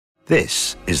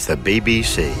This is the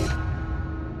BBC.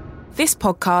 This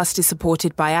podcast is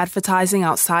supported by advertising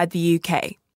outside the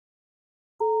UK.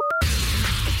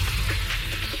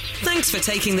 Thanks for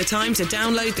taking the time to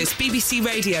download this BBC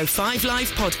Radio 5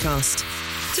 Live podcast.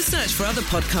 To search for other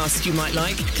podcasts you might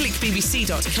like, click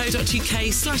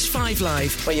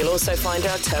bbc.co.uk/5live, where you'll also find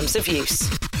our terms of use.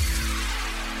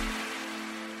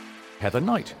 Heather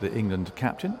Knight, the England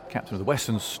captain of the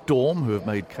Western Storm, who have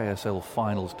made KSL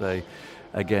Finals Day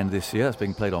again this year. It's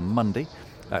being played on Monday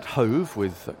at Hove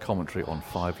with commentary on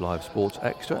 5 Live Sports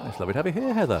Extra. It's lovely to have you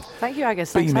here, Heather. Thank you,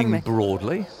 Aggers. Thanks for having me. Beaming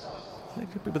broadly.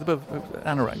 With a bit of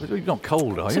anorak. You're not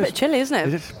cold, are you? It's a bit chilly, isn't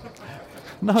it? Is it?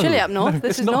 No. Chilly up north. No,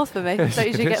 this is not. north for me. Don't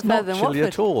usually get further than Watford. It's not chilly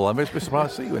at all. I'm very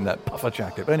surprised to see you in that puffer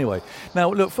jacket. But anyway,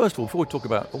 now, look, first of all, before we talk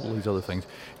about all these other things,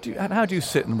 how do you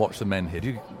sit and watch the men here?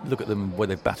 Do you look at them where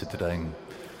they've batted today and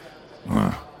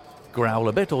growl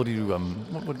a bit, or do you... a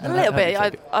little bit.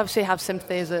 I obviously have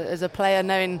sympathy as a player,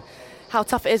 knowing how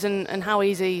tough it is and how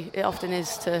easy it often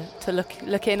is to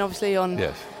look in, obviously, on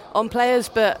players.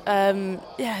 But,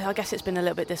 I guess it's been a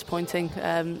little bit disappointing.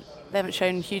 They haven't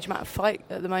shown a huge amount of fight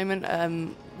at the moment.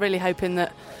 Really hoping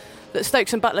that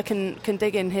Stokes and Butler can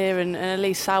dig in here and at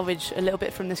least salvage a little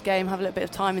bit from this game, have a little bit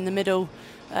of time in the middle,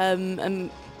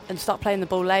 and start playing the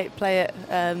ball late, play it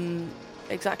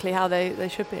exactly how they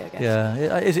should be, I guess.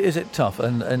 Yeah, is it tough?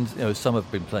 And you know, some have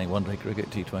been playing one-day cricket,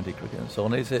 T20 cricket and so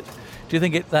on. Do you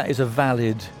think that is a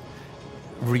valid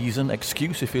reason,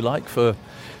 excuse, if you like, for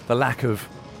the lack of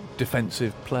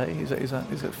defensive play? Is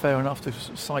it fair enough to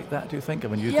cite that, do you think? I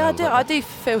mean, I do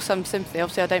feel some sympathy.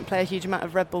 Obviously, I don't play a huge amount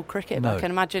of red ball cricket, but I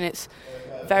can imagine it's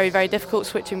very, very difficult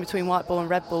switching between white ball and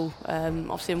red ball.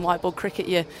 Obviously, in white ball cricket,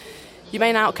 your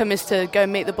main outcome is to go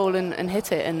and meet the ball and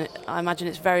hit it, and I imagine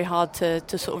it's very hard to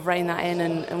sort of rein that in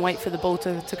and wait for the ball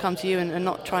to come to you and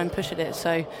not try and push at it.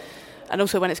 So, and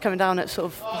also when it's coming down at sort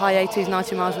of high 80s,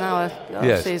 90 miles an hour,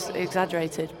 obviously is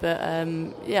exaggerated. But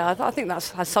I think that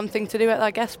has something to do with it,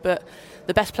 I guess. But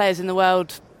the best players in the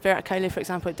world, Virat Kohli, for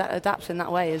example, adapts in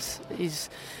that way. He's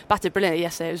batted brilliantly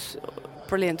yesterday. It was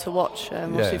brilliant to watch,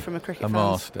 obviously from a cricket fan's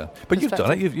master. But you've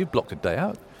done it. You've blocked a day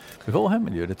out before,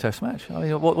 haven't you, in a test match? I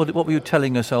mean, what were you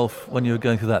telling yourself when you were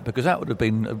going through that? Because that would have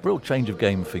been a real change of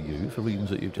game for you, for reasons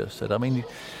that you've just said. I mean, it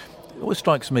always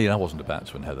strikes me, and I wasn't a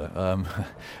batsman, Heather,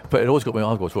 but it always got me,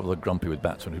 I was sort of grumpy with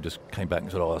batsmen who just came back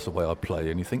and said, that's the way I play.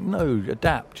 And you think, no,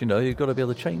 adapt, you've got to be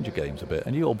able to change your games a bit.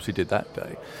 And you obviously did that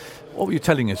day. What were you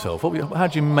telling yourself? How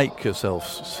did you make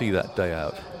yourself see that day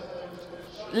out?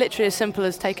 Literally as simple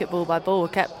as take it ball by ball. I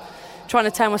kept trying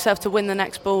to tell myself to win the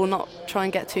next ball, not try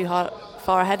and get too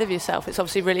far ahead of yourself. It's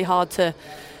obviously really hard to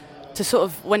sort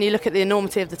of, when you look at the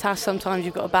enormity of the task, sometimes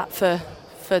you've got to bat for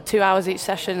 2 hours each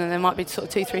session, and there might be sort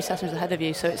of 2-3 sessions ahead of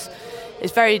you, so it's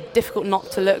very difficult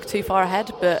not to look too far ahead.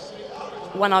 But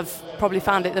when I've probably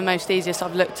found it the most easiest,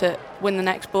 I've looked at win the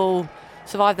next ball,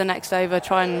 survive the next over,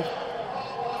 try and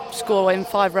score in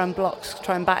 5-run blocks,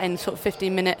 try and bat in sort of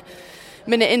 15-minute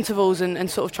intervals and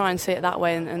sort of try and see it that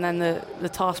way, and then the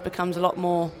task becomes a lot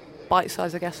more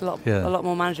bite-sized, I guess, a lot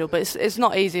more manageable. But it's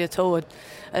not easy at all,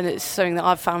 and it's something that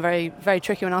I've found very, very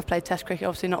tricky when I've played Test cricket.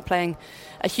 Obviously, not playing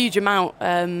a huge amount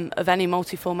of any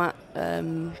multi-format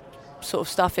sort of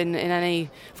stuff in any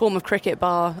form of cricket,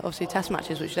 bar obviously Test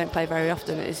matches, which you don't play very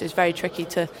often. It's very tricky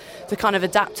to kind of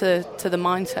adapt to the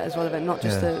mindset as well of it, not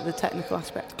just the technical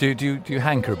aspect. Do you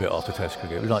hanker a bit after Test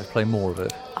cricket? Would you like to play more of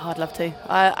it? I'd love to.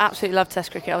 I absolutely love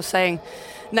Test cricket. I was saying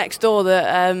next door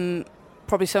that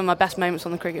probably some of my best moments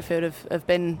on the cricket field have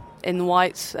been in the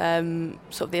whites,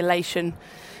 sort of the elation.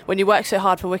 When you work so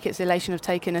hard for wickets, the elation of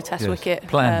taking a Test wicket.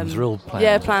 Real plans.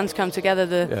 Yeah, plans come together.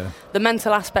 The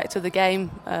mental aspect of the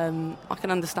game, I can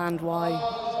understand why,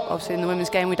 obviously in the women's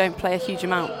game we don't play a huge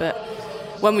amount, but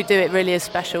when we do, it really is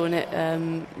special, and it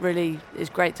really is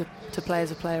great to play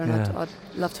as a player, and I'd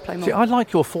love to play more. See, I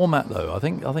like your format though. I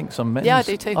think some men's. Yeah, I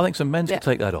do too. I think some men's could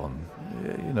take that on.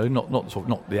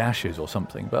 Not the Ashes or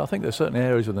something, but I think there's certain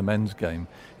areas of the men's game,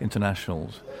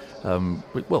 internationals,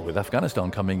 with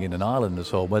Afghanistan coming in and Ireland and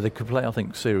so on, where they could play, I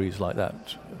think, series like that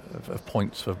of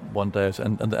points for one day,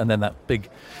 and then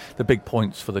the big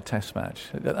points for the Test match.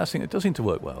 It does seem to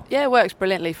work well. Yeah, it works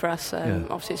brilliantly for us.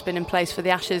 Obviously, it's been in place for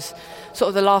the Ashes, sort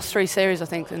of the last 3 series, I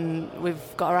think, and we've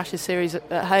got our Ashes series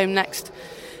at home next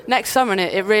summer, and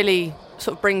it really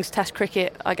sort of brings Test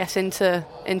cricket, I guess,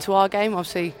 into our game.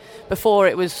 Obviously, before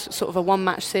it was sort of a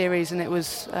one-match series, and it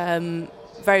was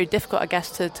very difficult, I guess,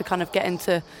 to kind of get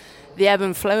into the ebb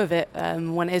and flow of it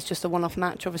when it is just a one-off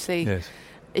match. Obviously,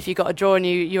 if you got a draw and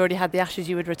you already had the Ashes,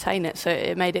 you would retain it. So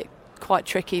it made it quite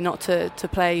tricky not to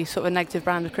play sort of a negative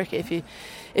brand of cricket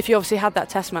if you obviously had that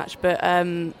Test match, but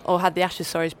or had the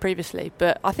Ashes previously.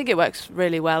 But I think it works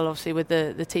really well, obviously, with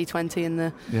the T20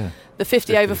 and the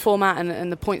 50 over format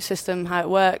and the point system, how it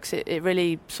works. It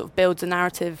really sort of builds a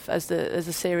narrative as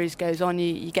the series goes on.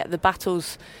 You get the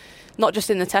battles, not just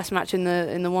in the Test match, in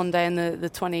the one day and the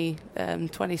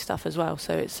 20 stuff as well.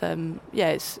 So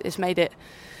it's made it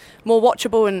more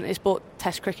watchable, and it's brought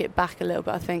Test cricket back a little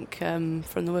bit, I think,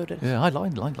 from the wilderness. Yeah, I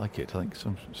like it. I think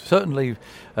certainly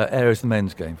Aggers the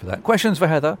men's game for that. Questions for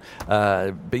Heather?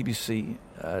 BBC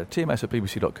TMS at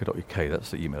bbc.co.uk. That's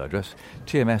the email address.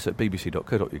 TMS at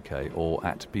bbc.co.uk or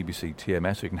at BBC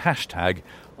TMS. You can hashtag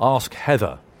Ask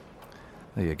Heather.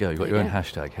 There you go. You've got your own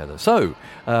hashtag, Heather. So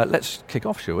let's kick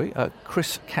off, shall we?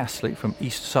 Chris Castley from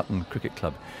East Sutton Cricket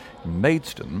Club in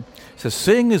Maidstone says,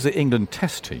 seeing as the England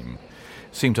Test team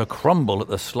seem to crumble at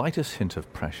the slightest hint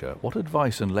of pressure, what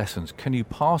advice and lessons can you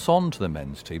pass on to the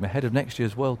men's team ahead of next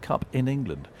year's World Cup in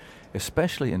England,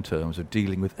 especially in terms of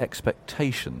dealing with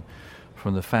expectation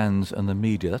from the fans and the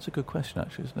media? That's a good question,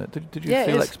 actually, isn't it? Did you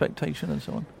feel expectation and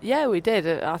so on? Yeah, we did.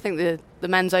 I think the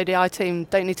men's ODI team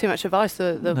don't need too much advice,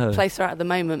 the place they're at the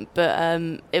moment, but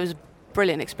it was a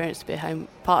brilliant experience to be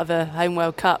part of a home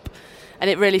World Cup, and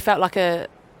it really felt like a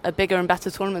bigger and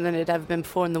better tournament than it had ever been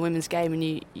before in the women's game, and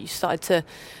you started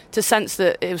to sense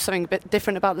that it was something a bit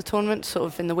different about the tournament. Sort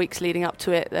of in the weeks leading up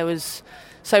to it, there was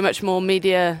so much more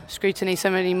media scrutiny,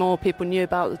 so many more people knew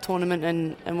about the tournament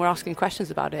and were asking questions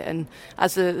about it. And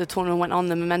as the tournament went on,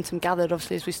 the momentum gathered,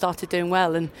 obviously, as we started doing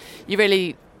well, and you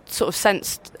really sort of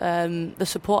sensed the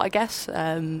support, I guess,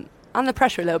 and the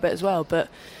pressure a little bit as well. But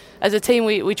as a team,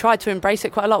 we tried to embrace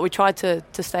it quite a lot. We tried to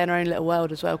stay in our own little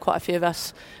world as well. Quite a few of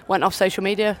us went off social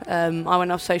media. I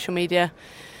went off social media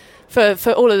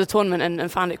for all of the tournament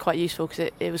and found it quite useful, because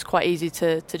it was quite easy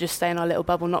to just stay in our little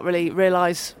bubble, not really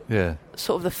realise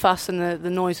sort of the fuss and the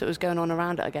noise that was going on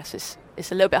around it. I guess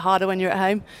it's a little bit harder when you're at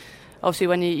home. Obviously,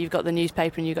 when you've got the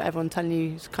newspaper and you've got everyone telling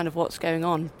you kind of what's going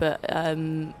on. But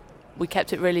we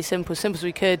kept it really simple as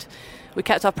we could. We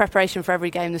kept our preparation for every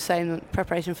game the same.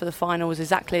 Preparation for the final was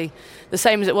exactly the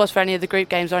same as it was for any of the group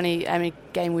games or any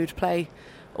game we would play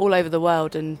all over the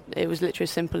world. And it was literally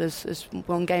as simple as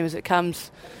one game as it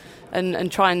comes,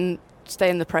 and try and stay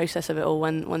in the process of it all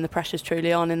when the pressure's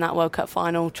truly on in that World Cup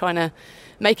final, trying to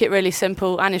make it really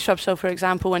simple. Anya Shrubsole, for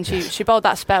example, when she bowled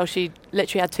that spell, she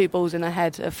literally had two balls in her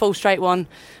head, a full straight one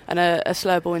and a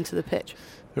slow ball into the pitch.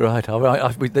 Right,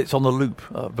 it's on the loop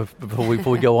before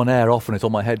we go on air. Often it's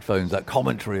on my headphones, that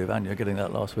commentary of Anya getting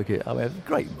that last wicket. I mean, it was a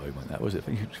great moment, that was it.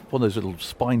 One of those little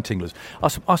spine tinglers.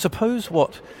 I suppose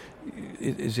what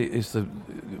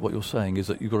you're saying is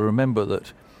that you've got to remember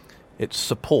that it's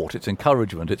support, it's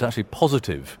encouragement, it's actually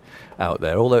positive out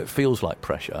there, although it feels like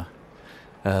pressure.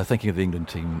 Thinking of the England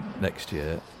team next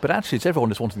year, but actually it's everyone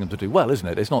just wanting them to do well, isn't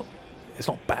it? It's not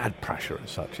bad pressure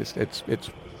as such.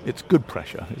 It's good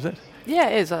pressure, is it? Yeah,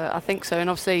 it is. I think so. And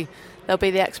obviously there'll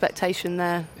be the expectation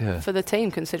there for the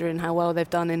team, considering how well they've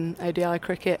done in ODI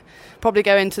cricket. Probably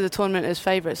go into the tournament as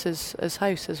favourites, as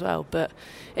hosts as well. But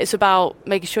it's about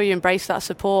making sure you embrace that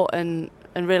support and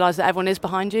realise that everyone is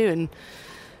behind you,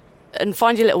 and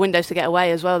find your little windows to get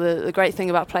away as well. The great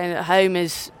thing about playing at home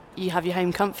is you have your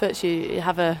home comforts. You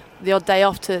have the odd day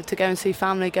off to go and see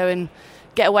family, go and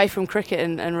get away from cricket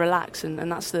and relax,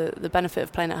 and that's the benefit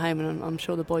of playing at home, and I'm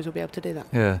sure the boys will be able to do that.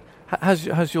 Yeah.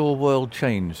 Has your world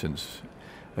changed since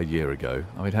a year ago?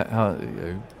 I mean, how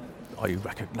are you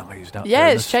recognised out there? Yeah,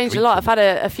 it's changed a lot. I've had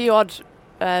a few odd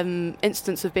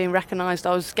instances of being recognised.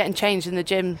 I was getting changed in the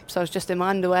gym, so I was just in my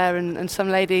underwear, and some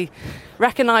lady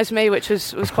recognised me, which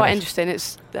was quite interesting.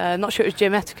 It's not sure it was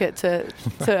gym etiquette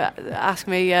to ask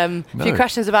me a few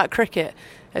questions about cricket.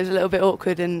 It was a little bit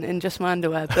awkward in just my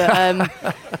underwear, but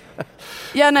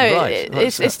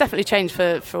it's definitely changed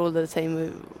for all of the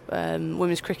team.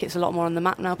 Women's cricket's a lot more on the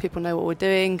map now. People know what we're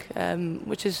doing,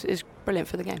 which is brilliant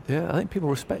for the game. Yeah, I think people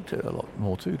respect it a lot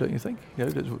more too, don't you think?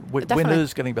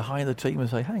 Winners getting behind the team and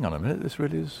say, "Hang on a minute, this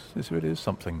really is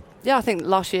something." Yeah, I think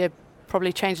last year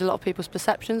probably changed a lot of people's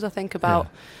perceptions. I think about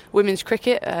women's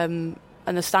cricket, and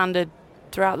the standard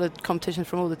throughout the competition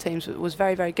from all the teams was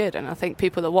very, very good, and I think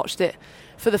people that watched it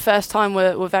for the first time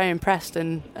were very impressed.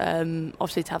 And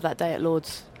obviously to have that day at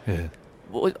Lord's,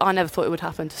 I never thought it would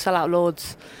happen, to sell out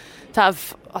Lord's, to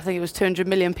have, I think it was 200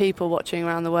 million people watching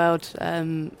around the world,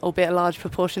 albeit a large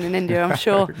proportion in India, I'm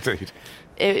sure. Indeed.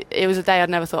 It was a day I'd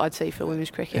never thought I'd see for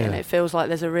women's cricket, and it feels like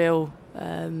there's a real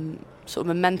sort of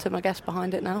momentum, I guess,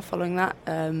 behind it now following that.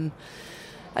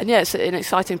 And it's an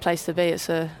exciting place to be. It's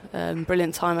a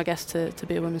brilliant time, I guess, to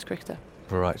be a women's cricketer.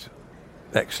 Right.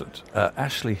 Excellent.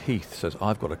 Ashley Heath says,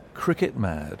 I've got a cricket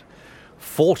mad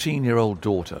 14-year-old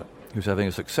daughter who's having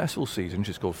a successful season.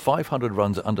 She's scored 500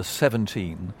 runs at under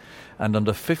 17 and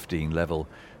under 15 level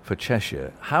for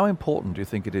Cheshire. How important do you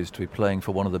think it is to be playing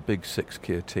for one of the big 6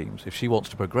 tier teams if she wants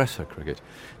to progress her cricket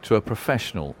to a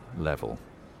professional level?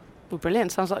 Well,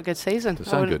 brilliant. Sounds like a good season. It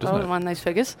sounds good, doesn't it? I wouldn't mind those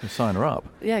figures. You sign her up.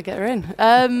 Yeah, get her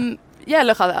in.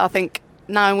 Look, I think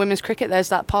now in women's cricket there's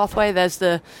that pathway. There's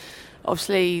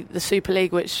obviously the Super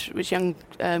League, which young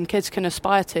kids can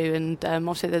aspire to, and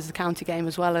obviously there's the county game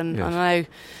as well. And yes. I know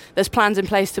there's plans in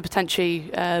place to potentially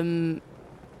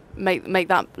make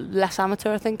that less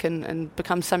amateur, I think, and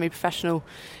become semi-professional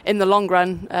in the long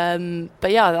run.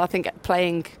 But yeah, I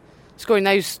think scoring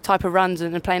those type of runs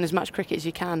and playing as much cricket as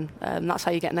you can, that's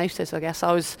how you get noticed, I guess.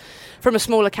 I was from a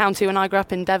smaller county when I grew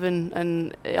up in Devon,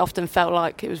 and it often felt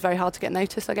like it was very hard to get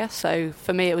noticed, I guess. So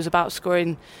for me it was about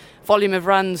scoring volume of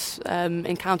runs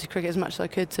in county cricket as much as I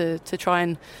could to try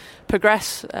and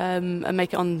progress and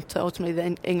make it on to ultimately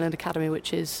the England Academy,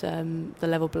 which is the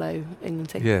level below England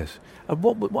team. Yes. And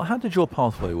how did your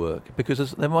pathway work?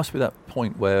 Because there must be that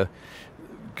point where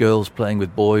girls playing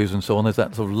with boys and so on, there's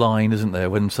that sort of line, isn't there,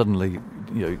 when suddenly,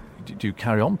 do you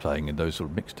carry on playing in those sort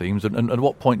of mixed teams? And at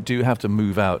what point do you have to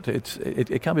move out?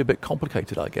 It can be a bit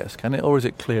complicated, I guess, can it? Or is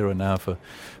it clearer now for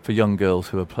young girls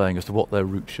who are playing as to what their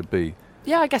route should be?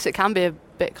 Yeah, I guess it can be a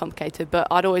bit complicated, but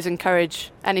I'd always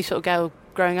encourage any sort of girl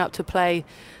growing up to play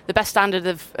the best standard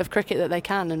of cricket that they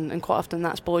can, and quite often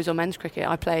that's boys or men's cricket.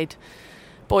 I played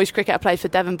boys cricket. I played for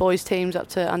Devon boys teams up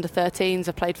to under 13s.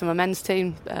 I played for my men's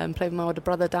team, played with my older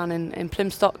brother down in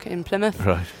Plymstock in Plymouth.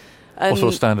 Right. What sort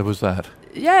of standard was that?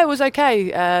 Yeah, it was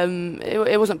okay.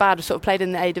 It wasn't bad. I sort of played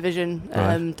in the A division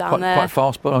down there. Quite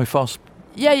fast, but fast.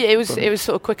 Yeah, it was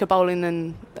sort of quicker bowling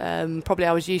than probably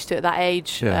I was used to at that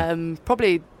age. Yeah.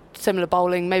 Probably similar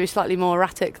bowling, maybe slightly more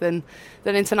erratic than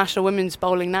international women's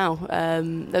bowling now.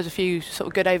 There's a few sort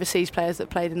of good overseas players that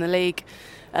played in the league.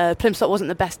 Plymstock wasn't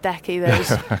the best deck either. It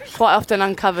was quite often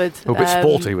uncovered. A bit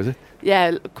sporty, was it?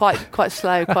 Yeah, quite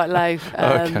slow, quite low.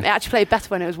 Okay. It actually played better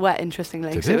when it was wet,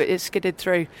 interestingly. Did so it? It skidded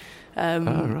through.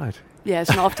 Right. Yeah,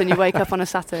 it's not often you wake up on a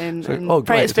Saturday and great,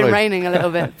 pray it's been great. raining a little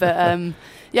bit. But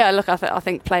yeah, look, I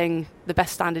think playing the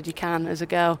best standard you can as a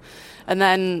girl. And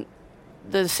then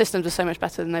the systems are so much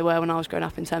better than they were when I was growing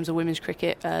up in terms of women's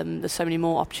cricket. There's so many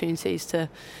more opportunities to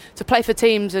play for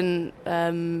teams and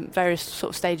various sort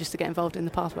of stages to get involved in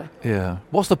the pathway. Yeah.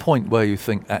 What's the point where you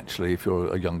think, actually, if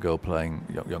you're a young girl playing,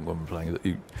 young woman playing, that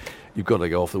you've got to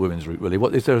go off the women's route, really?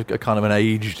 Is there a kind of an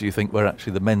age, do you think, where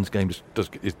actually the men's game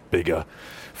is bigger,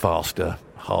 faster,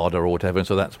 harder or whatever, and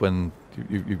so that's when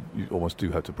you almost do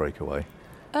have to break away?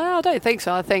 I don't think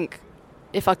so. I think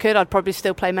if I could, I'd probably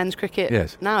still play men's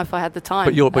cricket now if I had the time.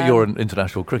 But you're an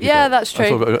international cricketer. Yeah, that's true.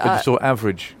 Sort of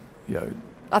average,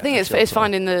 I think it's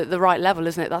finding the right level,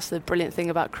 isn't it? That's the brilliant thing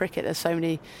about cricket. There's so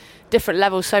many different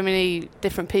levels, so many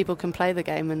different people can play the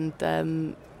game,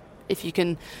 and if you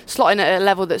can slot in at a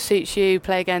level that suits you,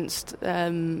 play against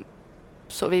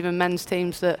sort of even men's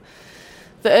teams that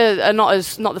are not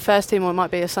the first team, or it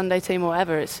might be a Sunday team or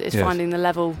whatever. It's yes. Finding the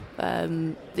level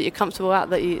that you're comfortable at,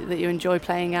 that you enjoy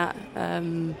playing at.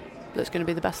 That's going to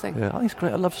be the best thing. Yeah, I think it's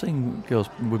great. I love seeing girls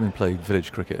and women play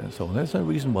village cricket and so on. There's no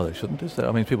reason why they shouldn't, is there?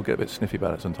 I mean, people get a bit sniffy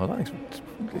about it sometimes.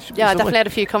 I definitely had a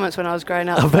few comments when I was growing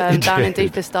up down in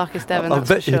deepest, darkest Devon. I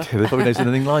bet you did. They probably don't see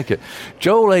anything like it.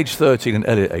 Joel, age 13, and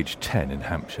Elliot, age 10 in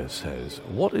Hampshire, says,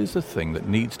 what is the thing that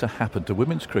needs to happen to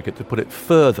women's cricket to put it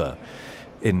further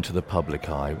into the public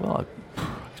eye? Well,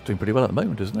 it's doing pretty well at the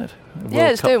moment, isn't it?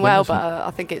 It's doing well, but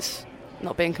I think it's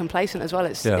not being complacent as well.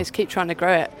 It's keep trying to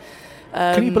grow it.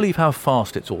 Can you believe how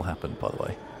fast it's all happened, by the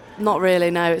way? Not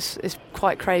really, no. It's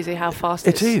quite crazy how fast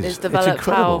it's developed. It's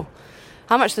incredible.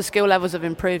 How much the skill levels have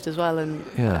improved as well, and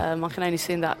I can only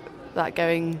see that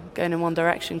going in one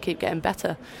direction, keep getting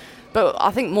better. But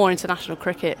I think more international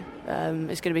cricket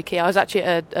is going to be key. I was actually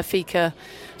at a FICA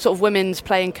sort of women's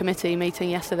playing committee meeting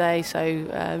yesterday,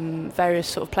 so various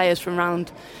sort of players from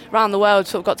around the world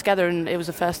sort of got together, and it was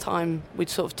the first time we'd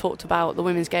sort of talked about the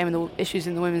women's game and the issues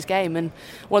in the women's game. And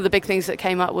one of the big things that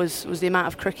came up was the amount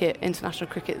of cricket, international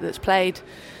cricket, that's played,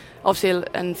 obviously,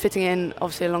 and fitting in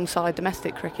obviously alongside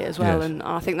domestic cricket as well. Yes. And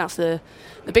I think that's the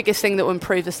biggest thing that will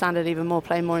improve the standard even more,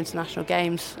 playing more international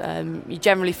games. You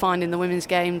generally find in the women's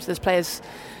games there's players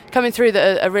coming through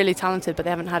that are really talented, but they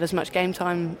haven't had as much game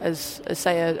time as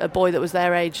say a boy that was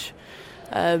their age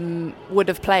would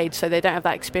have played, so they don't have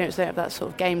that experience, they don't have that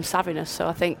sort of game savviness. So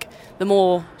I think the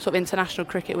more sort of international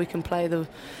cricket we can play, the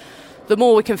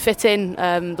more we can fit in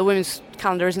the women's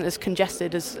calendar isn't as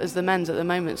congested as the men's at the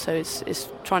moment, so it's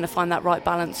trying to find that right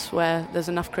balance where there's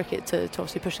enough cricket to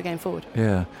obviously push the game forward.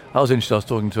 Yeah, I was interested. I was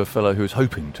talking to a fellow who was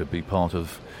hoping to be part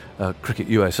of Cricket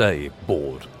USA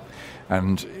board,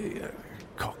 and it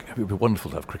would be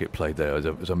wonderful to have cricket played there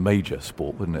as a major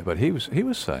sport, wouldn't it? But he was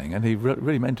saying, and he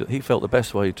really meant it, he felt the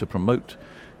best way to promote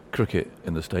cricket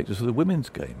in the States was the women's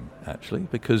game, actually,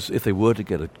 because if they were to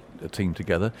get a team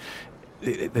together,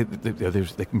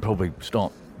 they can probably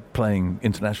start playing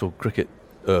international cricket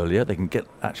earlier. They can get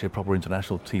actually a proper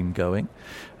international team going.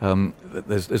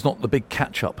 There's not the big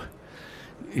catch-up,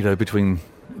 between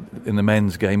in the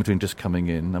men's game between just coming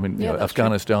in. I mean,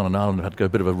 Afghanistan and Ireland have had to go a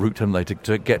bit of a route, haven't they,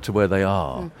 to get to where they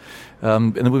are.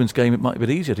 In the women's game, it might be a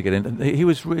bit easier to get in. And he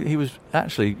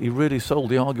really sold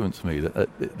the argument to me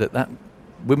that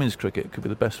women's cricket could be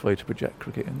the best way to project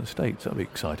cricket in the States. That'd be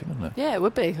exciting, wouldn't it? Yeah, it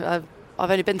would be. I've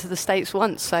only been to the States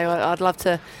once, so I'd love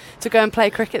to go and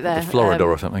play cricket there. Florida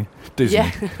or something. Disney.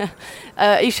 Yeah.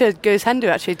 Isha goes Hendu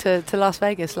actually to Las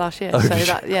Vegas last year.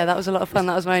 That was a lot of fun.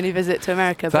 That was my only visit to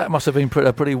America. That must have been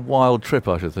a pretty wild trip,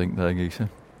 I should think, there, Isha.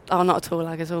 Oh, not at all.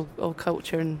 I guess all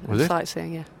culture and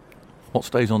sightseeing, yeah. What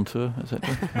stays on tour,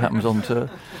 etc.? Happens on tour.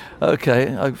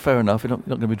 Okay, fair enough. You're not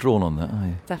going to be drawn on that, are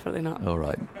you? Definitely not. All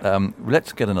right.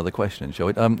 Let's get another question in, shall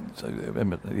we? So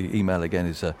remember, the email again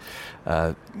is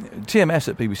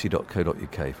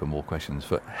tms@bbc.co.uk for more questions.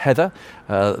 For Heather,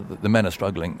 the men are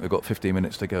struggling. They've got 15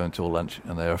 minutes to go until lunch,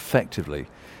 and they're effectively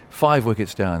 5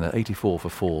 wickets down. They're 84 for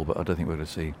 4, but I don't think we're going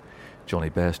to see Johnny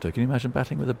Bairstow. Can you imagine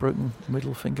batting with a broken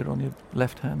middle finger on your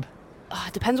left hand?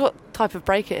 It depends what type of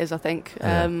break it is, I think.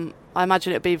 Yeah. I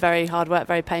imagine it would be very hard work,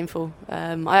 very painful.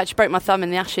 I actually broke my thumb in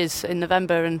the Ashes in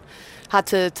November and had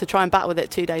to try and bat with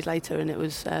it 2 days later, and it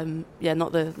was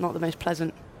not the most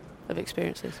pleasant of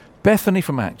experiences. Bethany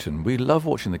from Acton. We love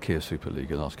watching the Kia Super League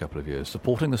the last couple of years,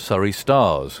 supporting the Surrey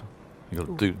Stars. You've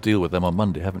got to deal with them on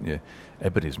Monday, haven't you?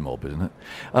 Ebony's mob, isn't it?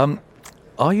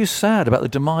 Are you sad about the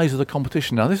demise of the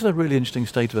competition? Now, this is a really interesting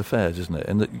state of affairs, isn't it?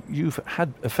 In that you've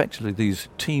had effectively these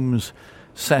teams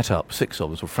set up, 6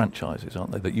 of us, or franchises,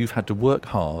 aren't they, that you've had to work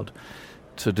hard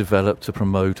to develop, to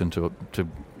promote, and to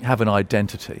have an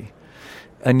identity.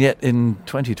 And yet in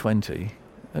 2020,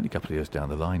 only a couple of years down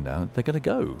the line now, they're going to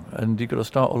go. And you've got to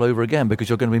start all over again because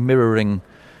you're going to be mirroring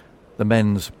the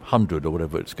men's 100 or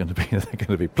whatever it's going to be they're going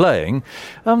to be playing.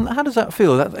 How does that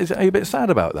feel? Are you a bit sad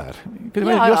about that? You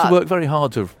have to work very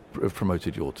hard to have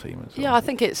promoted your team. And so I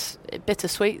think it's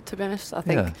bittersweet, to be honest. I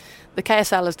think the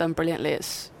KSL has done brilliantly.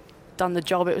 It's done the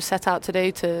job it was set out to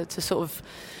do, to sort of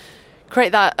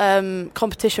create that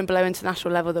competition below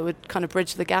international level that would kind of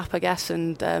bridge the gap, I guess.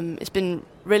 And it's been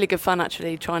really good fun,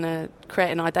 actually, trying to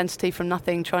create an identity from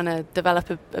nothing, trying to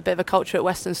develop a bit of a culture at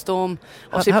Western Storm.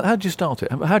 How do you start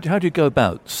it? How do you go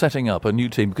about setting up a new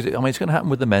team? Because it's going to happen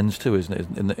with the men's too, isn't it?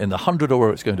 In the 100 or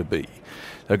where it's going to be,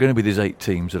 there are going to be these 8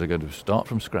 teams that are going to start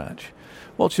from scratch.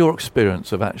 What's your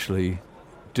experience of actually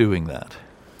doing that?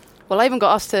 Well, I even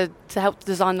got us to help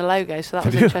design the logo, so that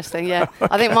was interesting. Yeah, okay.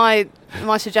 I think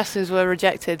my suggestions were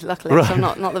rejected, luckily, right. So I'm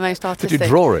not the most artistic. Did you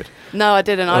draw it? No, I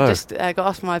didn't. I just got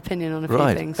asked my opinion on a few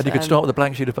things. And you could start with a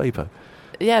blank sheet of paper.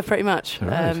 Yeah, pretty much.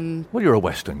 Right. Well, you're a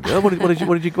Western girl. What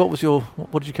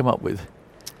did you come up with?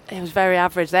 It was very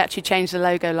average. They actually changed the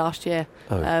logo last year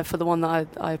for the one that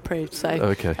I approved. So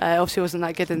obviously wasn't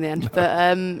that good in the end.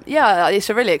 But it's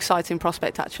a really exciting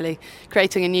prospect, actually,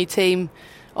 creating a new team.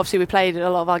 Obviously, we played a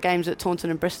lot of our games at Taunton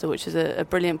and Bristol, which is a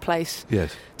brilliant place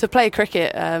to play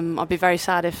cricket. I'd be very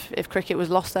sad if cricket was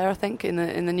lost there, I think, in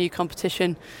the new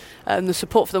competition. The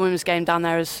support for the women's game down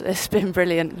there has been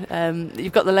brilliant.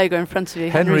 You've got the logo in front of you.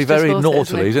 Henry very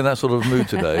naughtily, he's in that sort of mood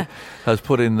today, has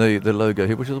put in the logo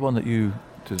here, which is the one that you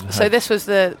did. So this was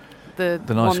the nice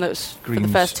one that was for green the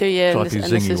first 2 years, and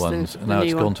this is ones, and now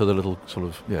it's gone to the little sort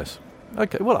of, yes.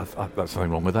 Okay, well, that's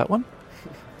nothing wrong with that one.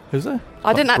 Is there?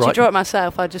 I didn't actually draw it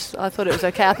myself. I thought it was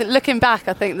okay. I think looking back,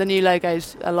 I think the new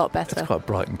logo's a lot better. It's quite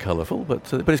bright and colourful,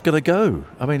 but it's going to go.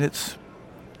 I mean,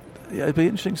 it'd be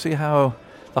interesting to see how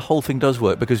the whole thing does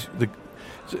work, because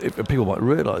people might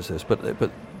realise this, but the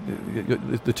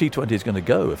T20 is going to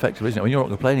go effectively, isn't it? When you're not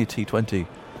going to play any T20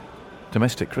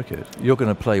 domestic cricket, you're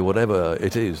going to play whatever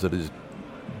it is that is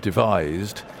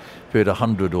devised, be it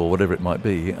 100 or whatever it might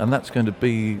be, and that's going to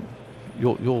be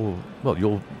your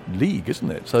league,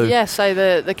 isn't it? So so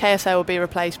the KSL will be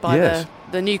replaced by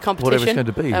the new competition, whatever it's going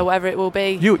to be, whatever it will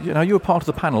be. You were part of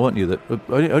the panel, weren't you? That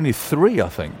only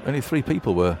 3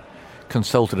 people were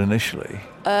consulted initially.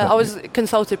 I was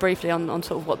consulted briefly on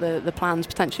sort of what the plans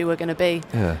potentially were going to be.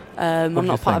 I'm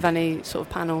not part of any sort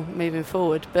of panel moving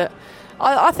forward, but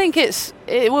I think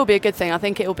it will be a good thing. I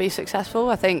think it will be successful.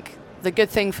 I think the good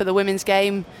thing for the women's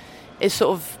game is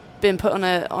sort of been put on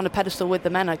a pedestal with the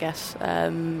men, I guess.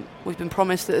 We've been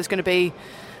promised that there's going to be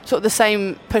sort of the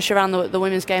same push around the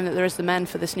women's game that there is the men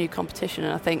for this new competition,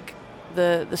 and I think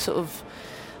the sort of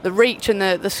the reach and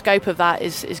the scope of that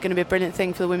is going to be a brilliant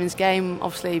thing for the women's game.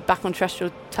 Obviously back on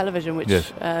terrestrial television, which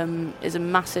is a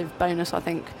massive bonus, I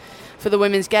think, for the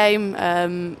women's game.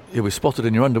 You'll be spotted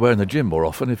in your underwear in the gym more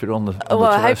often if you're on the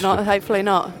I hope not. Hopefully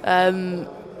not.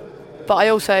 But I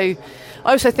also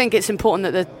think it's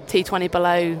important that the T20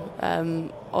 below,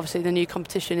 obviously the new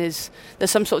competition, there's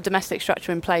some sort of domestic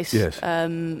structure in place. Yes.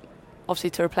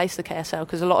 Obviously to replace the KSL,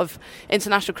 because a lot of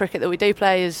international cricket that we do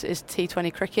play is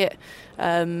T20 cricket,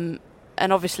 and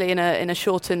obviously in a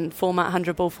shortened format,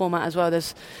 100 ball format as well,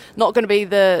 there's not going to be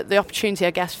the opportunity,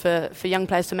 I guess, for young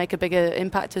players to make a bigger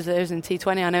impact as there is in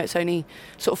T20. I know it's only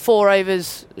sort of 4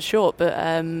 overs short, but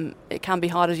it can be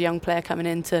hard as a young player coming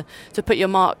in to put your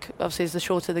mark. Obviously, as the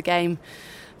shorter the game,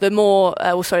 the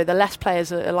less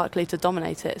players are likely to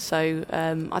dominate it. So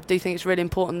I do think it's really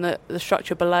important that the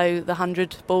structure below the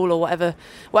 100 ball, or whatever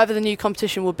the new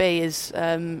competition will be, is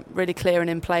really clear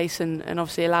and in place, and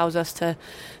obviously allows us to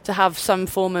have some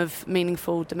form of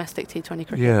meaningful domestic T20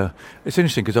 cricket. Yeah, it's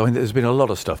interesting because I mean there's been a lot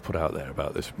of stuff put out there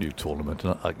about this new tournament,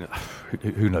 and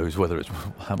who knows whether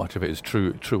how much of it is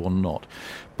true or not.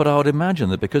 But I would imagine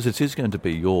that because it is going to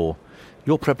be your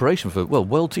preparation for,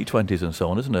 World T20s and so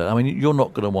on, isn't it? I mean, you're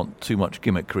not going to want too much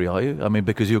gimmickry, are you? I mean,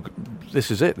 because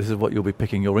this is it. This is what you'll be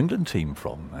picking your England team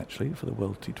from, actually, for the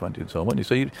World T20 and so on, won't you?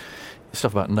 So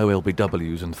stuff about no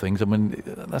LBWs and things, I mean,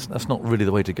 that's not really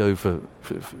the way to go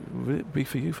would it be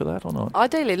for you for that or not?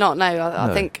 Ideally not, no.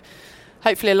 I think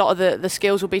hopefully a lot of the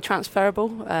skills will be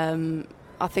transferable.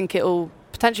 I think it'll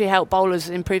potentially help bowlers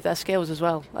improve their skills as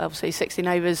well. Obviously 16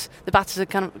 overs, the batters are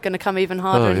going to come even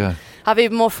harder and have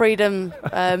even more freedom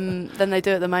than they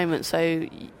do at the moment, so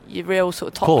your real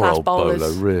sort of top class bowlers. Poor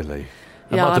old bowler, really.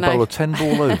 Yeah, I might have to bowl a 10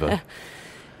 ball over.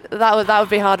 That would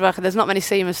be hard work, and there's not many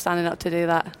seamers standing up to do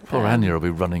that. Poor Anya will be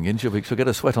running in. She'll get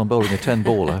a sweat on bowling a 10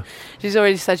 baller. She's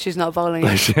already said she's not bowling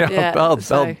it.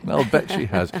 I'll bet she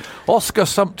has. Oscar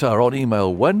Sumpter on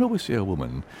email: when will we see a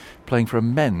woman playing for a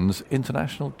men's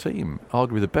international team?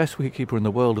 Arguably the best wicketkeeper in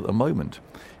the world at the moment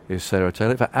is Sarah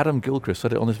Taylor. In fact, Adam Gilchrist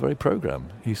said it on this very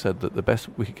programme. He said that the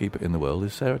best wicketkeeper in the world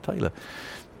is Sarah Taylor.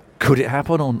 Could it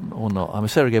happen or not? I mean,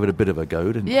 Sarah gave it a bit of a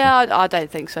go, didn't she? Yeah, I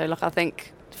don't think so. I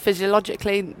think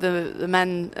physiologically the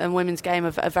men and women's game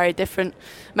are very different.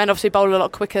 Men obviously bowl a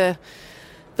lot quicker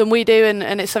than we do,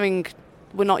 and it's something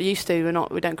we're not used to.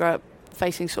 We don't grow up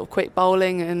facing sort of quick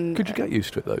bowling. And could you get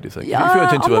used to it though, do you think? Yeah, if you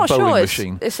went into I'm a bowling sure.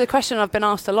 machine. It's a question I've been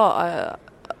asked a lot.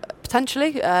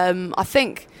 Potentially, I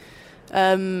think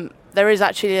there is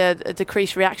actually a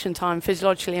decreased reaction time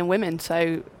physiologically in women,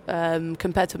 so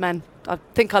compared to men. I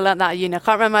think I learnt that at uni. I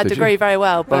can't remember my degree very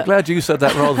well. But I'm glad you said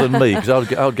that rather than me, because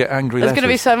I would get angry. There's going to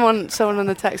be someone on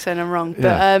the text saying I'm wrong.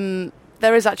 Yeah. But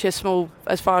there is actually a small,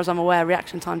 as far as I'm aware,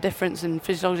 reaction time difference, and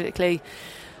physiologically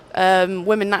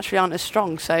women naturally aren't as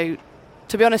strong. So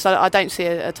to be honest, I don't see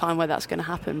a time where that's going to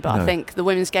happen. But I think the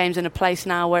women's game's in a place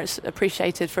now where it's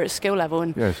appreciated for its skill level.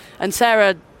 And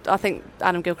Sarah, I think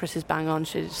Adam Gilchrist is bang on.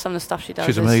 Some of the stuff she does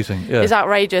she's amazing. Is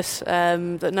outrageous,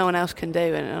 that no one else can do,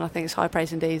 and I think it's high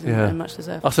praise indeed and much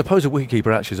deserved. I suppose a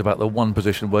wicketkeeper actually is about the one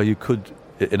position where you could,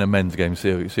 in a men's game,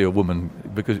 see a woman,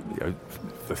 because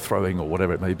the throwing or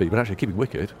whatever it may be, but actually keeping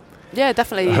wicket. Yeah,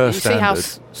 definitely. You see how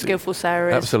skillful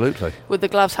Sarah is. Absolutely. With the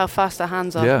gloves, how fast her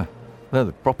hands are. Yeah. No,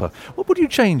 the proper. Would you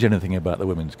change anything about the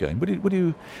women's game? Would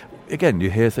you again, you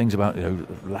hear things about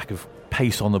lack of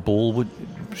pace on the ball, would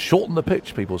shorten the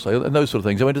pitch, people say, and those sort of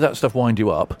things. I mean, does that stuff wind you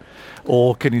up,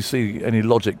 or can you see any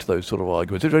logic to those sort of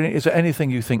arguments? Is there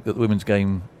anything you think that the women's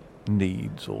game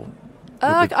needs, or?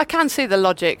 I can see the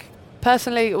logic.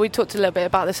 Personally, we talked a little bit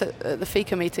about this at the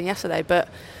FICA meeting yesterday, but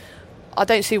I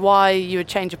don't see why you would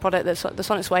change a product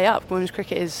that's on its way up. Women's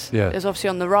cricket is obviously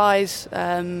on the rise,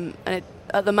 and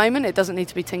at the moment it doesn't need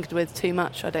to be tinkered with too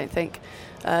much, I don't think.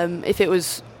 If it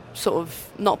was sort of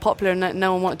not popular and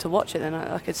no one wanted to watch it, then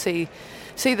I could see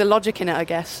the logic in it, I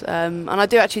guess. And I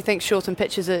do actually think shortened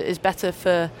pitches is better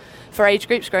for age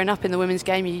groups growing up in the women's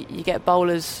game. You get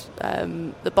bowlers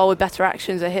that bowl with better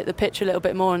actions, they hit the pitch a little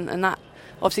bit more, and that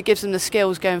obviously gives them the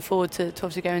skills going forward to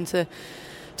obviously go into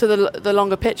the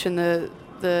longer pitch and the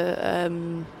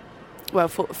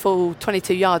full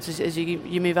 22 yards as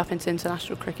you move up into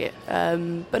international cricket.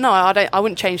 But no, I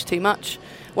wouldn't change too much.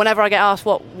 Whenever I get asked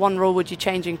what one rule would you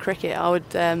change in cricket, I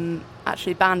would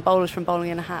actually ban bowlers from bowling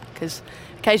in a hat, because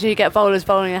occasionally you get bowlers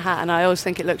bowling in a hat, and I always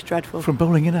think it looks dreadful. From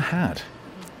bowling in a hat?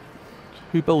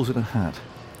 Who bowls in a hat?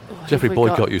 Geoffrey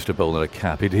Boycott used to bowl in a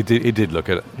cap. He did look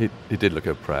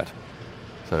at Pratt.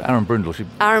 So Aaron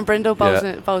Brindle,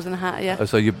 bowls in a hat, yeah. Oh,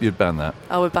 so you'd ban that?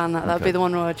 I would ban that. That would be the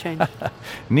one rule I'd change.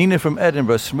 Nina from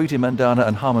Edinburgh, Smriti Mandana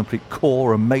and Harmanpreet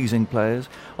Kaur, amazing players.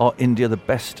 Are India the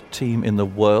best team in the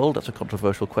world? That's a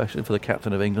controversial question for the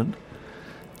captain of England.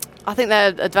 I think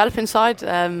they're a developing side. We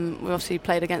obviously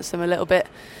played against them a little bit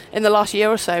in the last year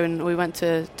or so, and we went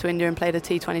to India and played a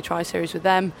T20 tri-series with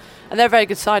them. And they're a very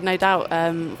good side, no doubt.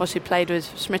 Obviously played with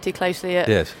Smriti closely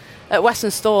at Western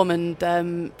Storm,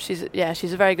 and she's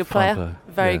a very good player.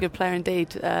 Very good player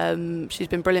indeed. She's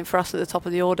been brilliant for us at the top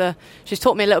of the order. She's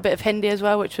taught me a little bit of Hindi as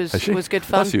well, which was good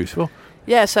fun. That's useful.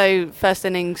 Yeah, so first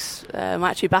innings, I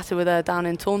actually batted with her down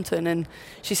in Taunton, and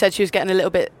she said she was getting a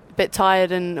little bit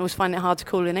tired and was finding it hard to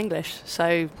call in English.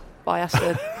 So I asked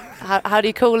her, how do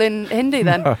you call in Hindi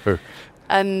then? No.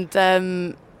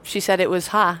 And she said it was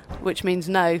ha, which means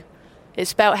no.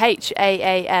 It's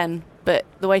spelledHaan, but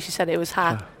the way she said it was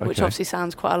ha, which obviously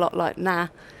sounds quite a lot like nah.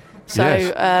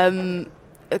 So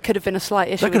it could have been a slight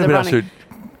issue with the running. Absolute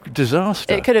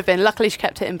disaster. It could have been. Luckily, she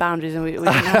kept hitting boundaries, and we didn't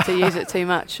have to use it too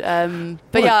much.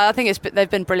 But I think they've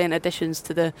been brilliant additions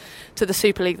to the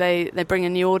Super League. They bring a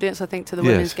new audience, I think, to the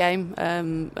women's game,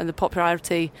 and the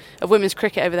popularity of women's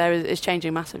cricket over there is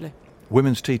changing massively.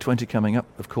 Women's T20 coming up,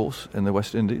 of course, in the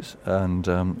West Indies, and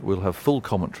we'll have full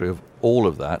commentary of all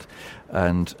of that.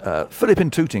 And Philip in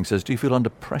Tooting says, do you feel under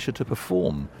pressure to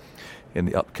perform in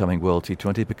the upcoming World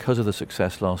T20 because of the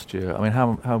success last year? I mean,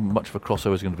 how much of a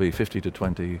crossover is going to be, 50 to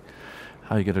 20?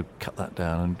 How are you going to cut that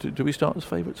down? And do we start as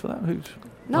favourites for that?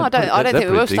 I don't think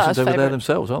we will start as favourites. They're over there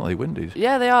themselves, aren't they, Windies?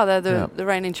 Yeah, they are. They're the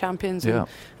reigning champions, and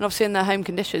obviously in their home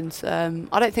conditions. I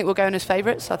don't think we'll go in as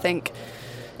favourites. I think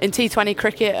in T20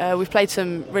 cricket, we've played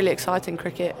some really exciting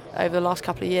cricket over the last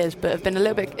couple of years, but have been a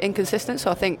little bit inconsistent. So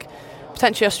I think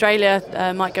potentially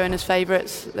Australia might go in as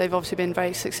favourites. They've obviously been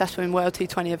very successful in World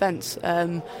T20 events,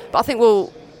 but I think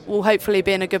we'll hopefully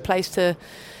be in a good place to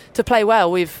play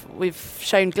well. We've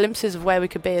shown glimpses of where we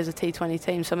could be as a T20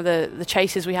 team. Some of the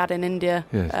chases we had in India,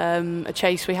 a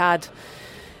chase we had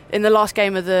in the last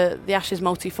game of the Ashes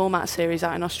multi-format series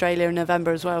out in Australia in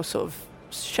November as well, sort of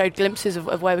showed glimpses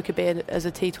of where we could be as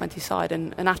a T20 side.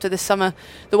 And after this summer,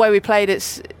 the way we played,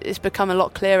 it's become a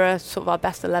lot clearer, sort of our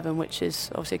best 11, which is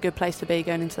obviously a good place to be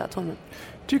going into that tournament.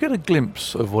 Do you get a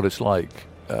glimpse of what it's like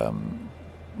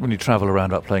when you travel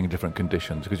around about playing in different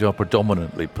conditions? Because you're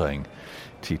predominantly playing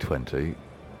T20.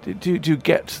 Do you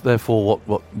get, therefore,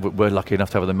 what we're lucky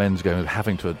enough to have the men's game of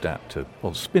having to adapt to,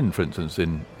 spin, for instance,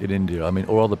 in India? I mean,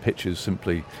 or are the pitches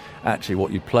simply actually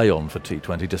what you play on for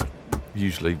T20, just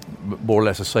usually more or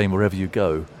less the same wherever you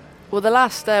go? Well, the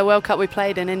last World Cup we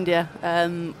played in India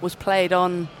was played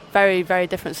on very, very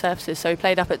different surfaces. So we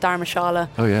played up at Dharamshala,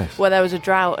 where there was a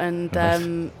drought, and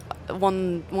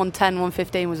 110,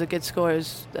 115 was a good score. It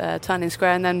was turning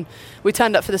square, and then we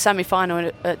turned up for the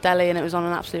semi-final at Delhi, and it was on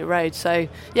an absolute road. So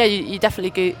yeah, you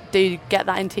definitely do get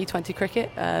that in T20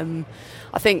 cricket.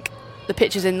 I think the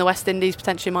pitches in the West Indies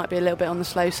potentially might be a little bit on the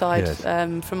slow side.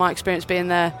 From my experience being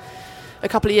there a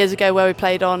couple of years ago, where we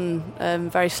played on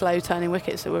very slow turning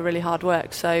wickets that were really hard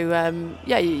work. So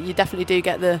you definitely do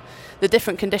get the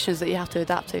different conditions that you have to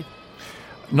adapt to.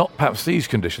 Not perhaps these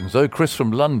conditions though. Chris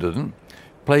from London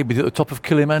played with you at the top of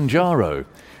Kilimanjaro.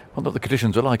 Not that the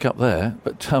conditions are like up there,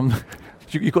 but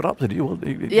you got up there, did you?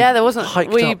 There wasn't.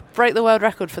 We broke the world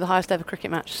record for the highest ever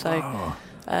cricket match, so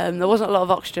there wasn't a lot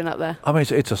of oxygen up there. I mean,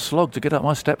 it's a slog to get up.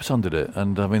 My steps undid it,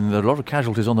 and I mean, there are a lot of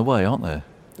casualties on the way, aren't there?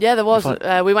 Yeah, there was.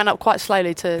 We went up quite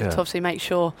slowly to obviously make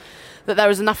sure that there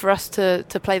was enough for us to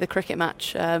play the cricket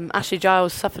match. Ashley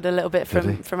Giles suffered a little bit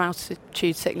from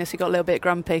altitude sickness. He got a little bit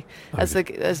grumpy as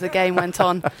the game went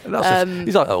on. He's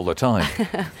like that all the time.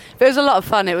 But it was a lot of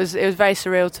fun. It was very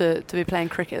surreal to be playing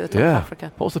cricket at the top of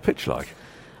Africa. What was the pitch like?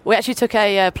 We actually took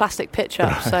a plastic pitch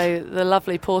up, so the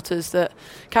lovely porters that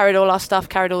carried all our stuff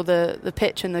carried all the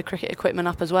pitch and the cricket equipment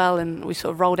up as well, and we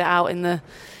sort of rolled it out in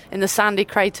the sandy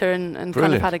crater and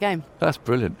kind of had a game. That's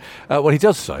brilliant. Well, he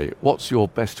does say, what's your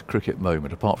best cricket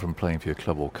moment, apart from playing for your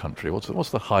club or country?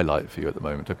 What's the highlight for you at the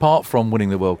moment, apart from winning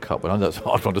the World Cup? Well, I know that's a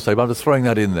hard one to say, but I'm just throwing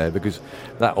that in there because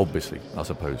that obviously, I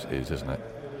suppose, isn't it?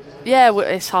 Yeah, well,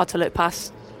 it's hard to look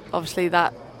past. Obviously,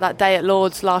 that day at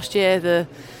Lord's last year,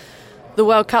 the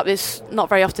World Cup is not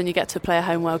very often you get to play a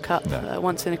home World Cup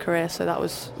once in a career, so that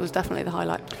was definitely the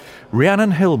highlight.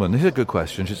 Rhiannon Hillman, this is a good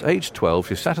question. She's aged 12,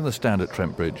 she sat in the stand at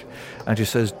Trent Bridge, and she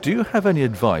says, do you have any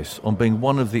advice on being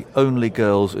one of the only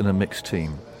girls in a mixed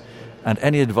team? And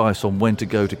any advice on when to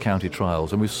go to county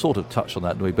trials? And we've sort of touched on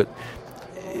that, haven't we? But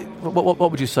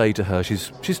what would you say to her?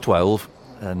 She's 12,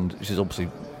 and she's obviously,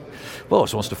 she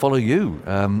wants to follow you.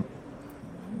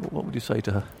 What would you say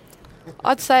to her?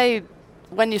 I'd say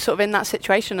when you're sort of in that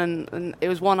situation, and it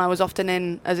was one I was often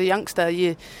in as a youngster,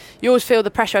 you always feel the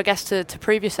pressure, I guess, to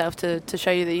prove yourself, to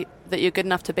show you that you're good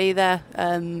enough to be there.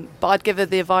 But I'd give her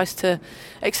the advice to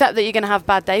accept that you're going to have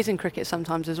bad days in cricket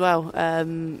sometimes as well.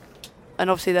 And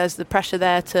obviously there's the pressure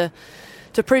there to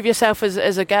prove yourself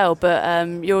as a girl, but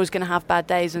you're always going to have bad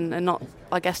days, and not,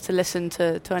 I guess, to listen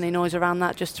to any noise around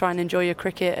that. Just try and enjoy your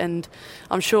cricket, and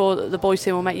I'm sure that the boys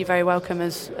team will make you very welcome,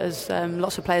 as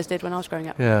lots of players did when I was growing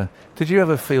up. Yeah. Did you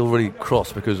ever feel really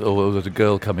cross because there's a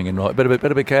girl coming in, right?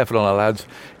 Better be careful on our lads,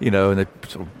 and they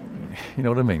sort of, you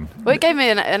know what I mean? Well, it gave me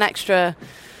an extra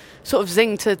sort of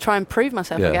zing to try and prove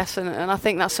myself, I guess, and I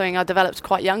think that's something I developed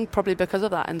quite young, probably because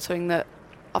of that, and something that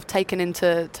I've taken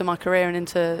into my career and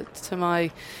into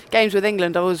my games with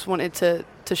England. I always wanted to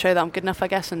show that I'm good enough, I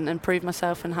guess, and prove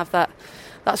myself, and have that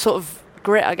sort of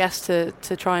grit, I guess, to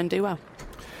try and do well.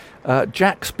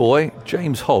 Jack's boy,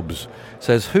 James Hobbs,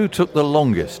 says, who took the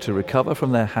longest to recover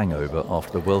from their hangover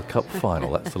after the World Cup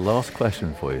final? That's the last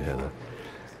question for you, Heather.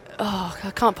 Oh,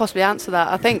 I can't possibly answer that.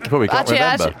 I think you probably can't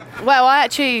remember. I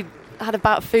actually had a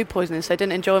bout of food poisoning, so I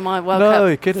didn't enjoy my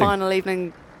World Cup final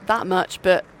evening that much,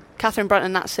 but Catherine Brunt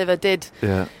and Nat Siver did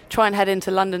try and head into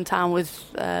London town with,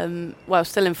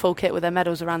 still in full kit with their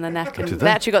medals around their neck. And they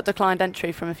actually got declined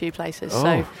entry from a few places. Oh.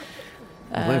 So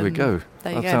there we go.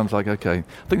 That sounds like okay. I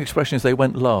think the expression is they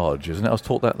went large, isn't it? I was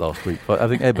taught that last week, but I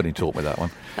think Ebony taught me that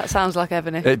one. That sounds like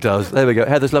Ebony. It does. There we go.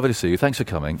 Heather, it's lovely to see you. Thanks for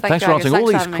coming. Thanks for answering all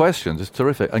these questions. It's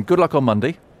terrific. And good luck on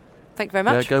Monday. Thank you very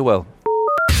much. Yeah, go well.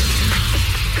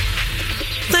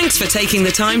 Thanks for taking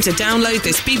the time to download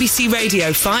this BBC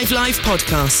Radio 5 Live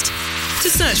podcast. To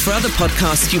search for other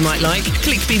podcasts you might like,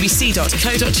 click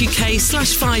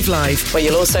bbc.co.uk/5live, where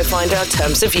you'll also find our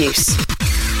terms of use.